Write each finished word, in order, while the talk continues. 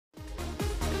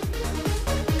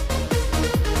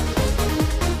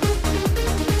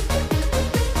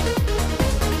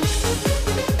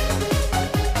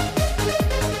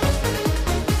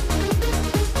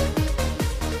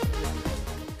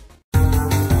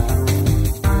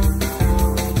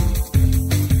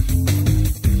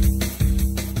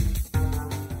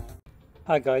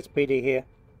Hi guys, BD here.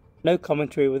 No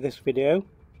commentary with this video,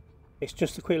 it's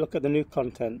just a quick look at the new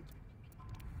content.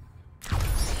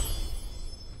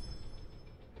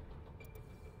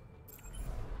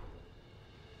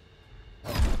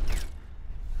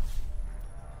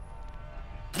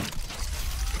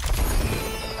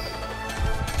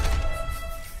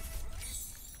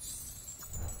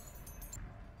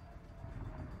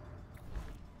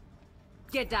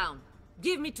 Get down.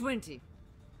 Give me 20.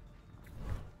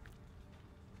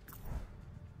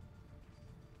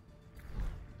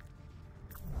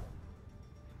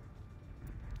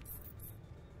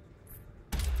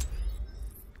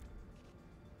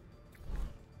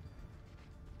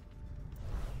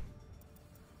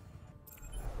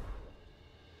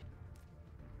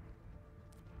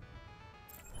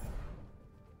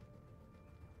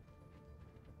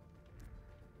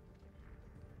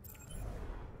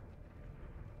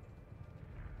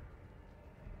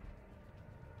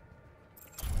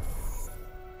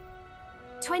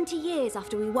 "20 years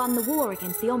after we won the war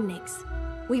against the Omnics,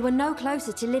 we were no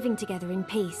closer to living together in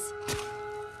peace.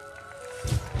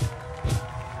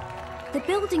 The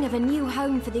building of a new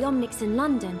home for the Omnics in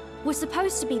London was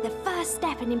supposed to be the first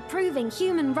step in improving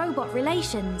human-robot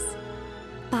relations.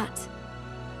 But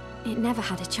it never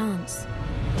had a chance.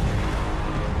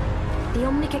 The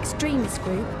Omnic extremist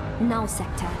group, Null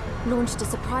Sector, launched a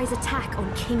surprise attack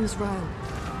on King's Row.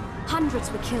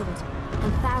 Hundreds were killed,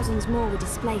 and thousands more were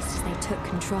displaced as they took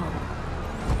control.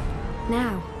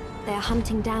 Now, they are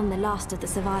hunting down the last of the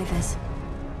survivors.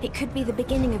 It could be the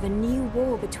beginning of a new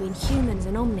war between humans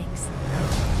and Omnics.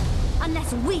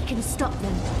 Unless we can stop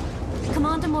them.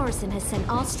 Commander Morrison has sent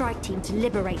our strike team to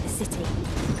liberate the city.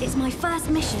 It's my first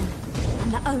mission,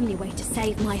 and the only way to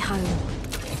save my home.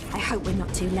 I hope we're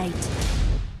not too late.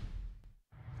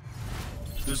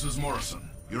 This is Morrison.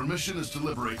 Your mission is to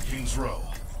liberate King's Row.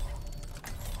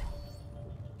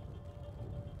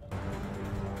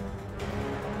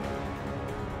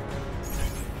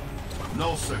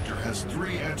 Null Sector has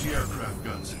 3 anti-aircraft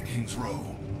guns in King's Row.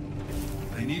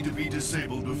 They need to be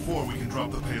disabled before we can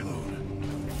drop the payload.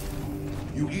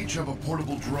 You each have a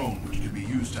portable drone which can be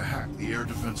used to hack the air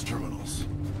defense terminals.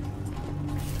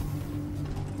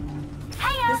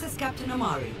 This is Captain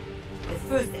Amari. The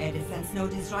first air defense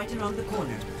node is right around the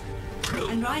corner.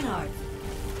 And Reinhardt,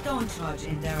 don't charge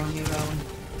in there on your own.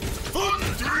 Fun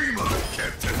dreamer,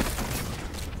 Captain!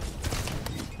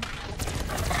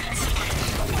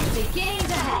 Decay's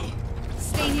ahead.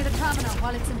 Stay near the terminal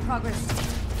while it's in progress.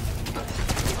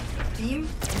 Team,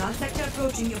 Null Sector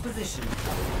approaching your position.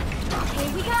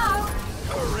 Here we go!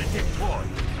 Turret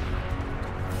deployed.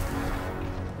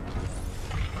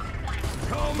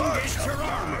 Come get your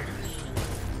armor!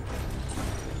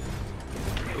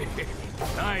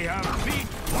 I have big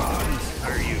plans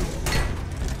for you!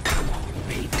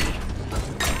 Baby!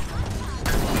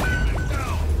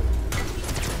 Down!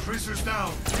 Tracer's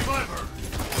down! Revive her!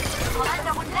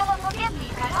 Miranda would never forgive me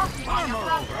for asking for your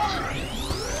blood.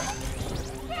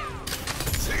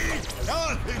 See?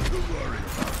 Nothing to worry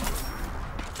about!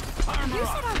 You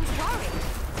said I was worried.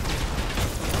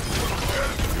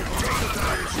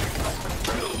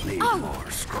 Oh!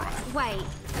 More scrap. Wait,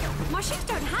 my ships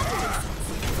don't handle this.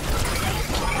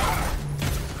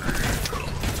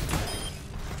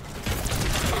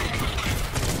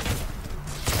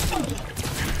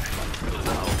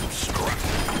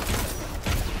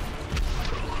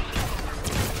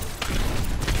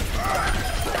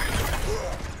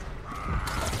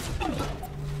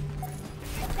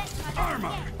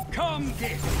 Armor, come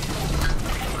get it!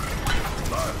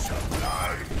 Blood shall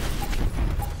die!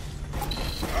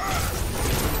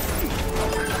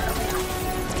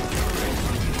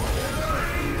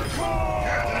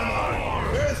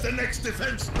 Where's the next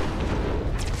defense?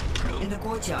 In the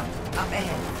courtyard, up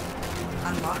ahead.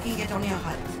 I'm marking it on your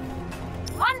HUD.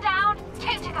 1 down,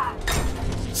 2 to go.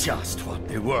 Just what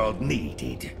the world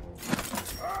needed.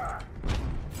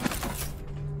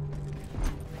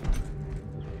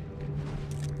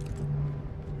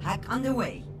 Hack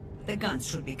underway. The guns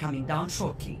should be coming down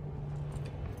shortly.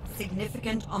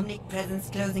 Significant Omnic presence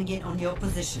closing in on your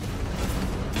position.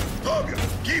 Dog,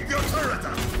 keep your turret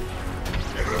up!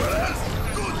 Everyone else,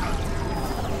 good luck!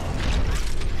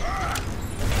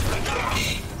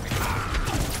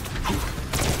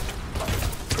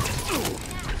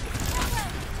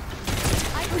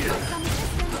 I can use some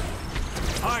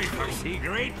assistance. I foresee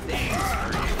great things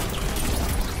for you.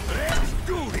 Let's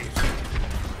do this!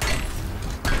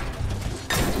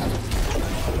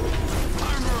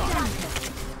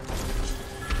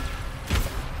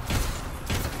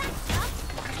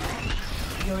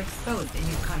 You're exposed in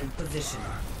your current position.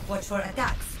 Watch for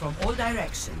attacks from all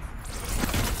directions.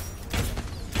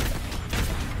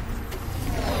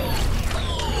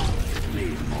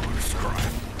 Need more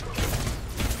scrap.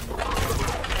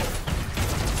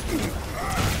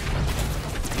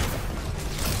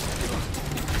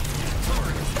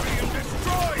 Turret's being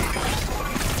destroyed!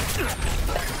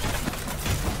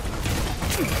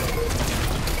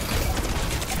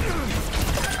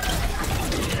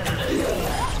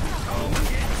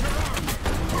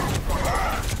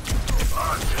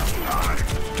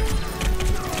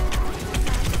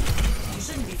 You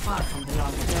shouldn't be far from the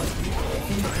large building. It's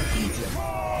in the cathedral,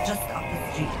 just up the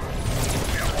street.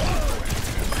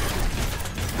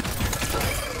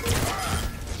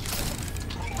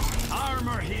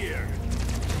 Armor here!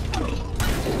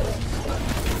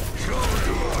 Show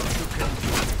you what you can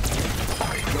do!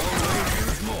 Don't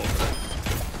use more!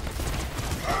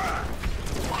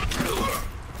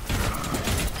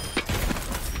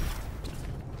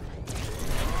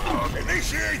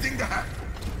 Initiating the hack!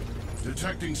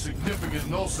 Detecting significant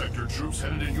null sector troops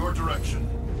headed in your direction.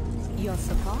 Your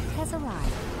support has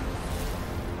arrived.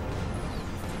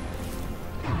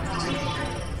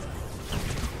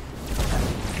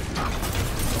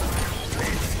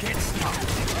 Let's get started!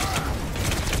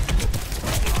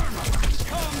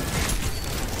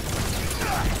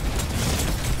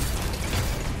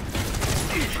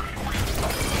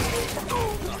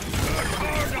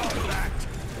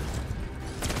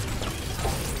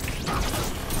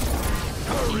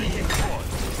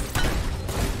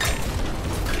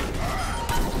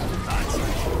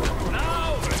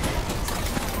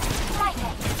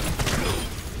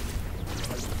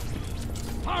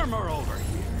 Armor over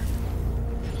here!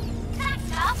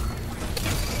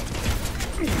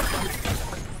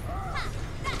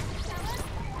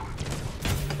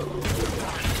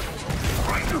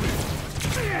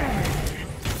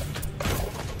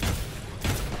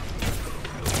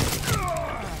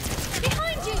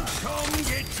 Behind you! Come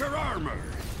get your armor!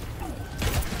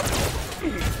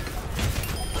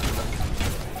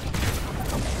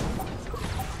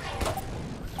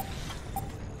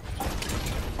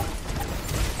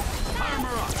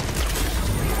 Armor up!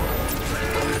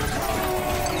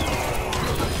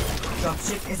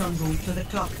 Dropship is en route to the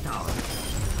clock tower.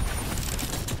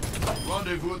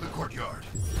 Rendezvous at the courtyard.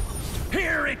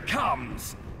 Here it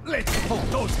comes! Let's hope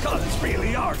those guns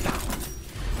really are down!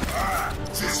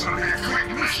 This will be a quick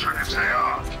mission if they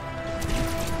are.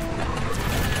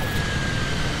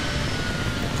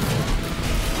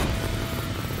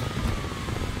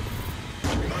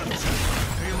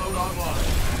 Payload online.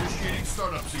 Initiating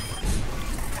startup sequence.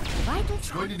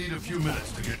 It's going to need a few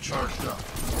minutes to get charged up.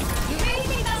 You really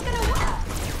think that's gonna work?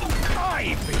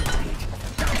 I believe it!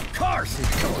 Of course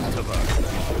it's going to work!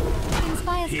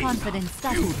 Inspires He's confidence,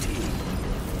 doesn't it? beauty!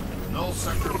 Null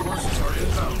sector forces are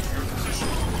inbound to your position.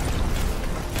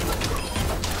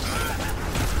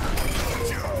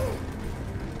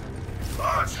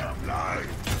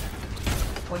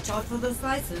 Watch out for those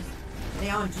slices. They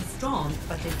aren't too strong,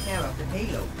 but they tear up the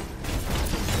payload.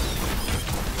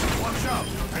 Watch out,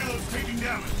 the payload's taking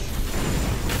damage.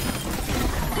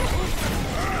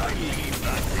 I leave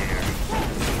that there!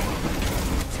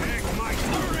 Take my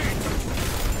turret!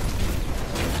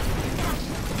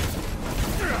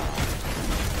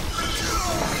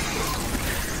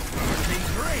 Working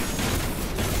great!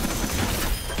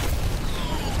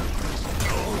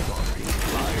 Don't worry,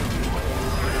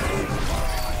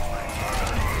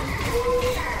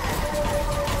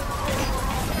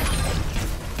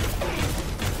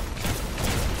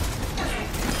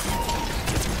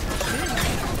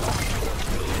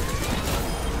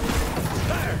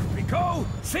 there we go!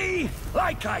 See?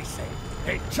 Like I said,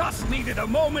 it just needed a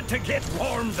moment to get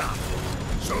warmed up.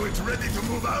 So it's ready to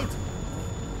move out?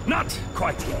 Not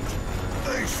quite yet.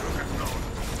 They should have known.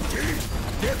 Chief,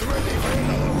 get ready for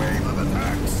another wave of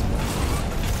attacks.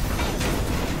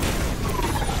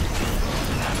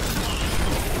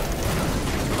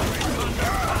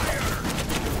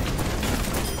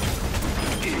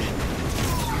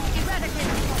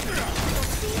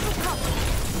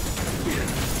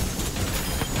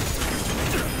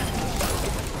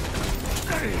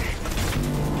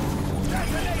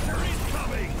 Detonator is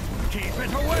coming! Keep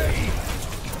it away!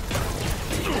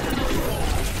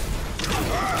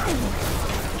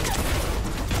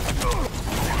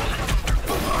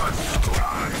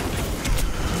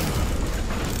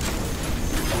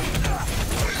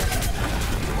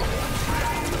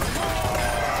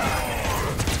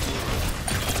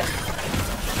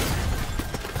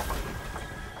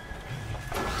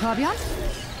 Torbjorn?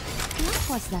 What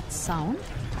was that sound?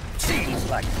 Seems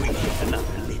like we hit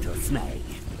another little snag.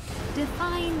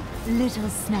 Define little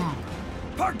snag.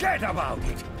 Forget about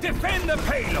it! Defend the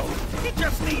payload! It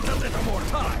just needs a little more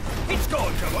time! It's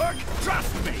going to work,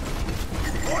 trust me!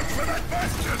 Watch for that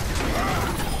bastion!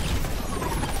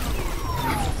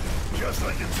 Just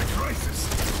like it's a crisis.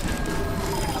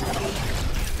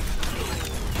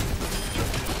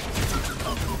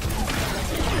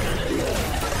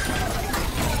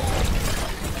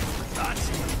 That's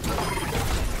it.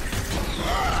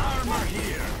 Armor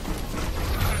here.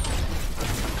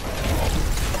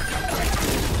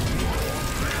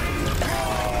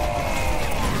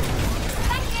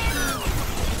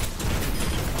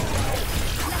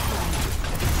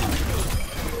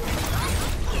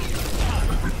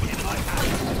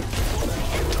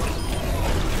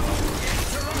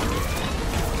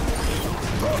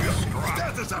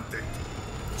 Status update.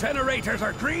 Generators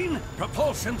are green,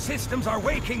 propulsion systems are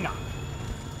waking up.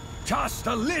 Just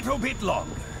a little bit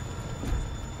longer.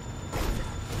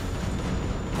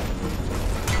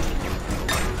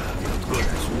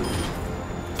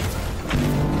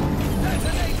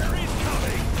 Detonator is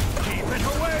coming! Keep it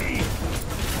away!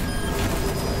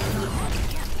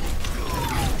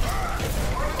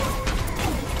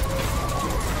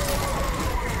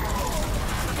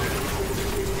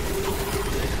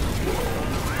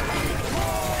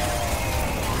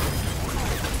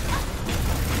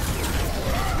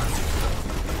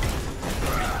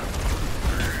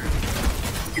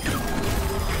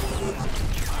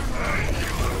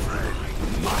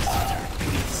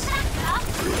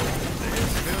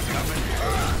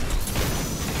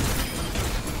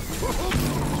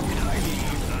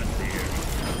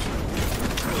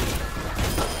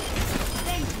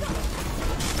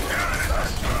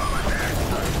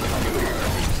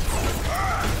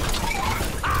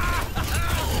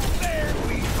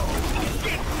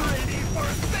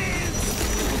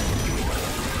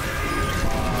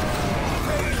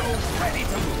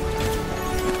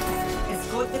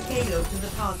 Payload to the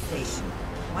power station.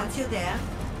 Once you're there,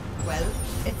 well,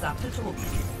 it's up to Toby.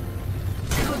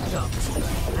 Good job.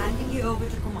 Handing you over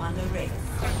to Commander Reyes.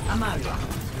 Amaria.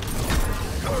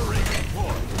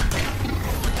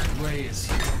 Ray is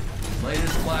here.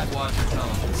 Latest Blackwatch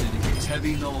intelligence indicates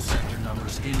heavy null sector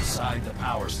numbers inside the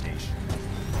power station.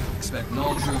 Expect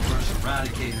null troopers,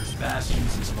 eradicators,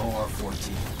 bastions, and some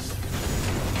OR-14s.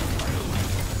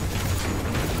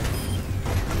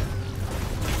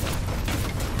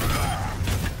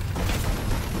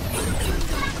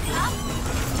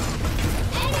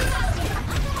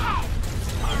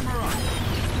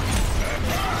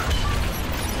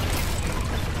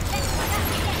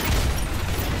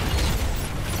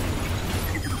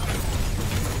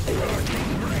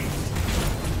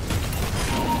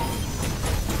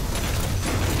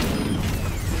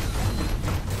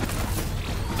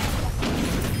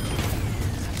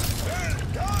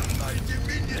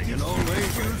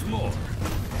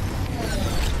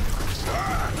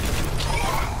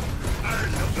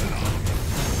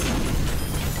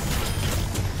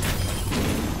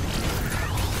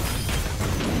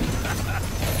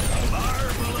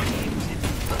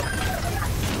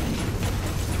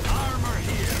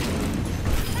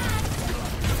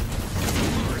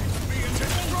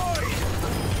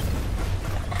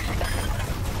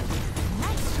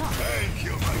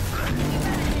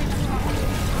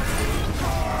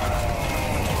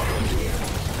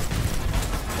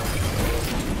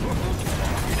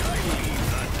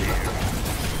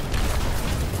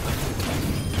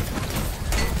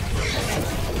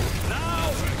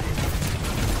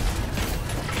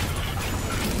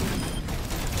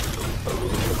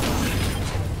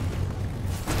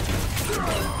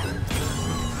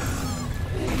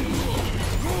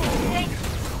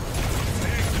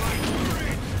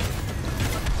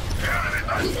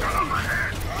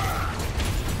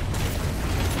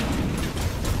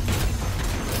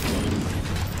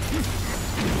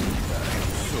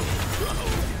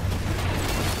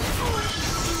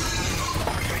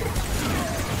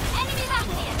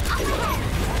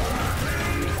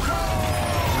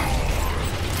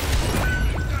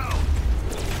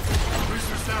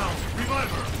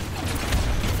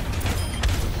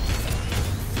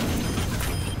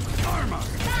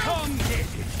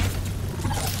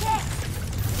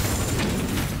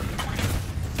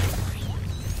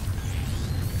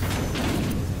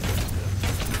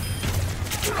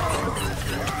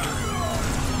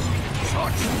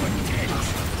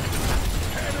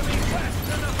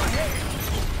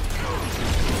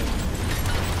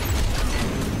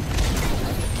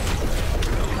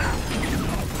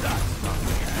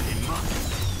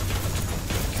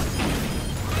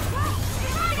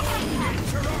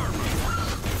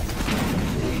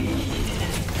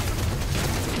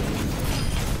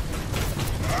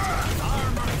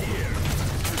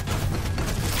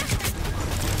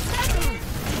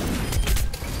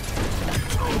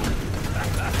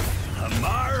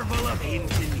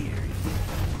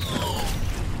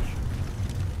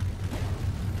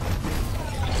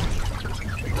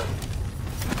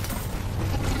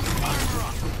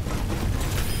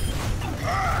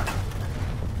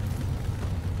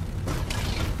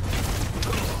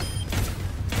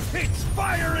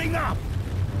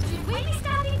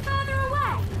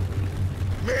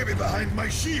 heavy behind my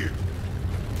shield.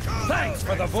 Thanks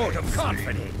for the vote of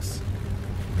confidence.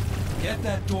 Get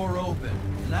that door open.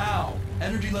 Now.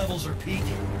 Energy levels are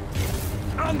peaking.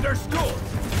 Understood.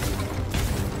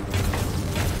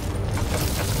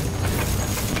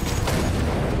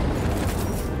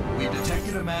 We've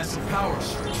detected a massive power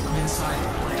surge from inside the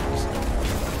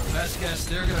plant. Best guess,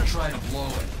 they're gonna try to blow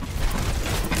it.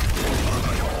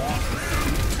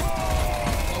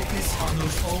 Focus on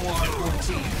those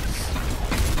OR-14s.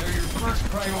 They're your first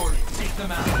priority. Take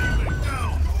them out.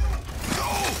 Down! Go!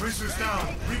 Prisoners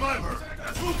down! Revive her!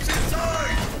 Troops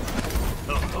inside!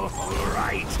 All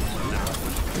right. Now,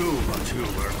 two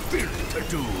are built to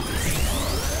do this.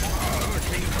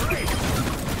 Looking great.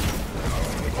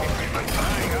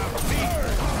 I got big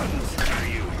guns. Are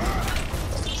you?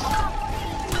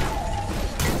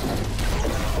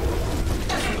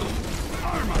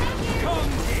 Armor,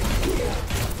 come in.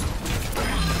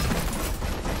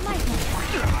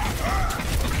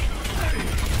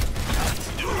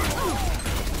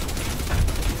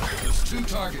 There's 2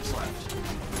 targets left.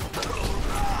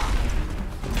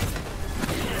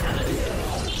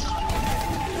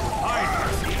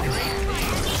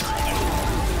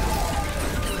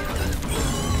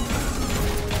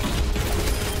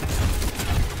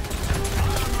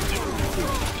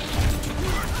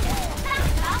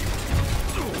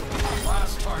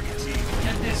 Last target, team.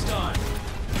 Get this done.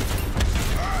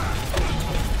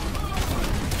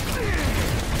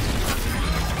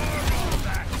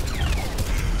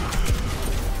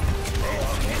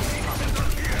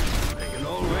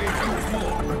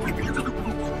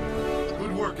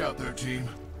 Good work out there, team.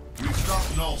 We've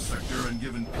stopped Null Sector and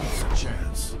given peace a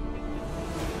chance.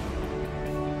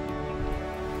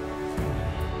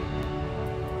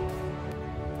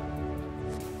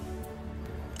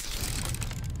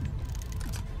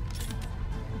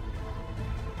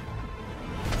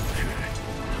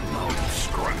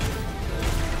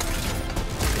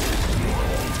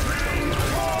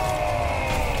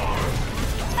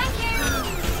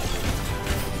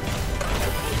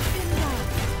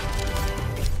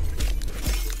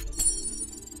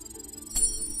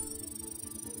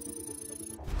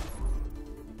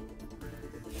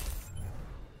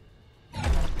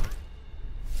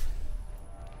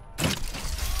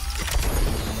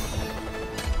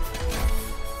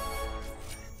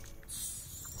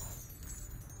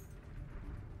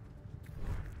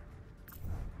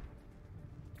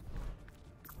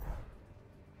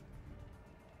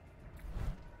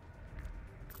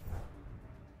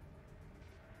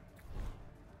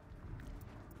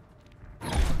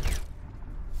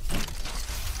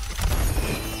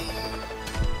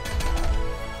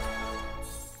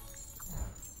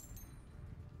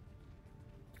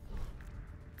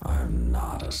 I'm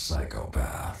not a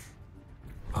psychopath.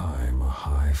 I'm a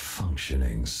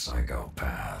high-functioning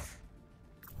psychopath.